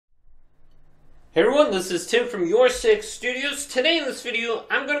Hey everyone, this is Tim from YourSixGaming. Today in this video,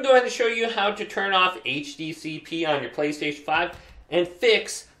 I'm going to go ahead and show you how to turn off HDCP on your PlayStation 5 and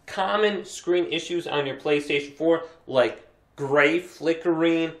fix common screen issues on your PlayStation 4 like gray,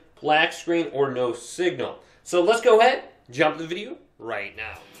 flickering, black screen, or no signal. So let's go ahead, jump the video right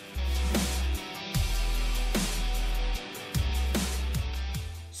now.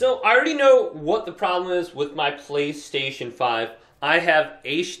 So I already know what the problem is with my PlayStation 5. I have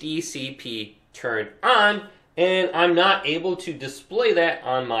HDCP turned on and I'm not able to display that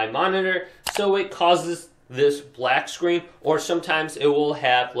on my monitor, so it causes this black screen, or sometimes it will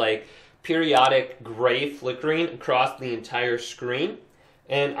have like periodic gray flickering across the entire screen,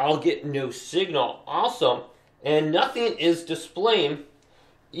 and I'll get no signal also, and nothing is displaying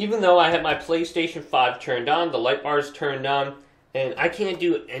even though I have my PlayStation 5 turned on, the light bar is turned on, and I can't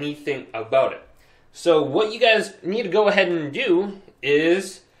do anything about it. So what you guys need to go ahead and do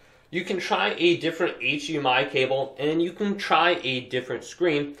is you can try a different HDMI cable and you can try a different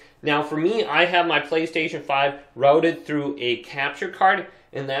screen. Now for me, I have my PlayStation 5 routed through a capture card,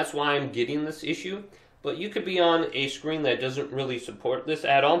 and that's why I'm getting this issue. But you could be on a screen that doesn't really support this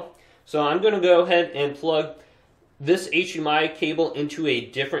at all. So I'm going to go ahead and plug this HDMI cable into a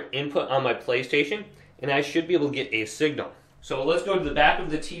different input on my PlayStation, and I should be able to get a signal. So let's go to the back of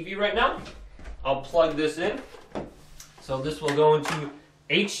the TV right now. I'll plug this in. So this will go into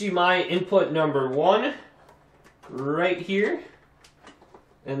HDMI input number 1 right here,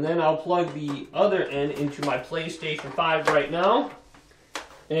 and then I'll plug the other end into my PlayStation 5 right now,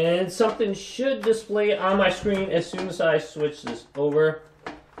 and something should display on my screen as soon as I switch this over.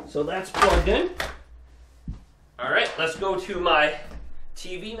 So that's plugged in. Alright, let's go to my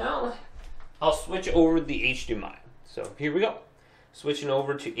TV now. I'll switch over the HDMI. So here we go, switching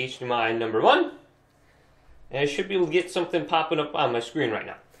over to HDMI number 1. And I should be able to get something popping up on my screen right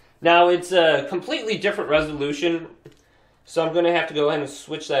now. Now it's a completely different resolution, so I'm going to have to go ahead and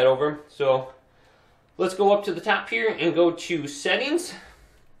switch that over. So let's go up to the top here and go to settings,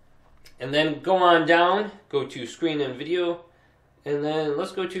 and then go on down, go to screen and video, and then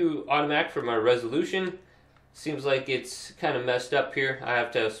let's go to automatic for my resolution. Seems like it's kind of messed up here. I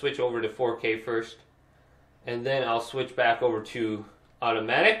have to switch over to 4K first, and then I'll switch back over to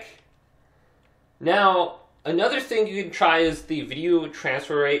automatic. Now another thing you can try is the video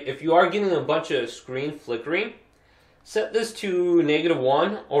transfer rate. If you are getting a bunch of screen flickering, set this to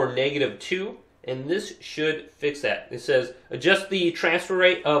 -1 or -2, and this should fix that. It says adjust the transfer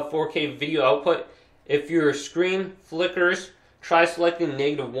rate of 4K video output. If your screen flickers, try selecting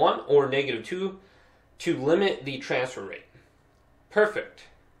 -1 or -2 to limit the transfer rate. Perfect.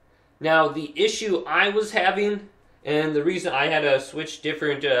 Now the issue I was having, and the reason I had to switch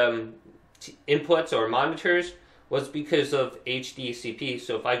different inputs or monitors, was because of HDCP.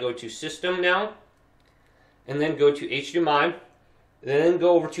 So if I go to system now, and then go to HDMI, then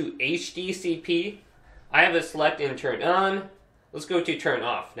go over to HDCP, I have it select and turn on. Let's go to turn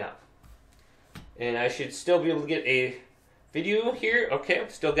off now. And I should still be able to get a video here. Okay,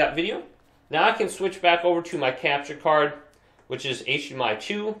 still got video. Now I can switch back over to my capture card, which is HDMI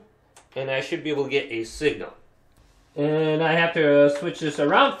 2, and I should be able to get a signal. And I have to switch this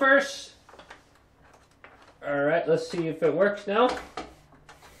around first. Alright, let's see if it works now.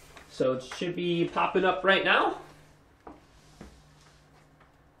 So it should be popping up right now.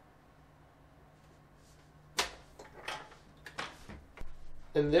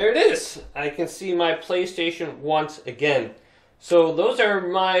 And there it is. I can see my PlayStation once again. So those are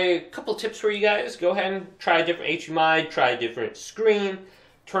my couple tips for you guys. Go ahead and try a different HDMI, try a different screen,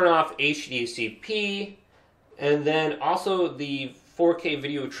 turn off HDCP, and then also the 4K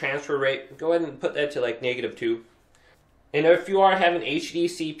video transfer rate, go ahead and put that to like -2. And if you are having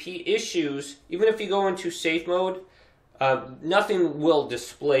HDCP issues, even if you go into safe mode, nothing will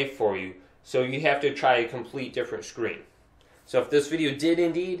display for you. So you have to try a complete different screen. So if this video did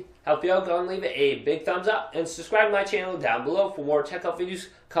indeed help you out, go and leave it a big thumbs up and subscribe to my channel down below for more tech help videos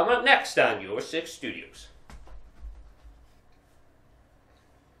coming up next on YourSixGaming.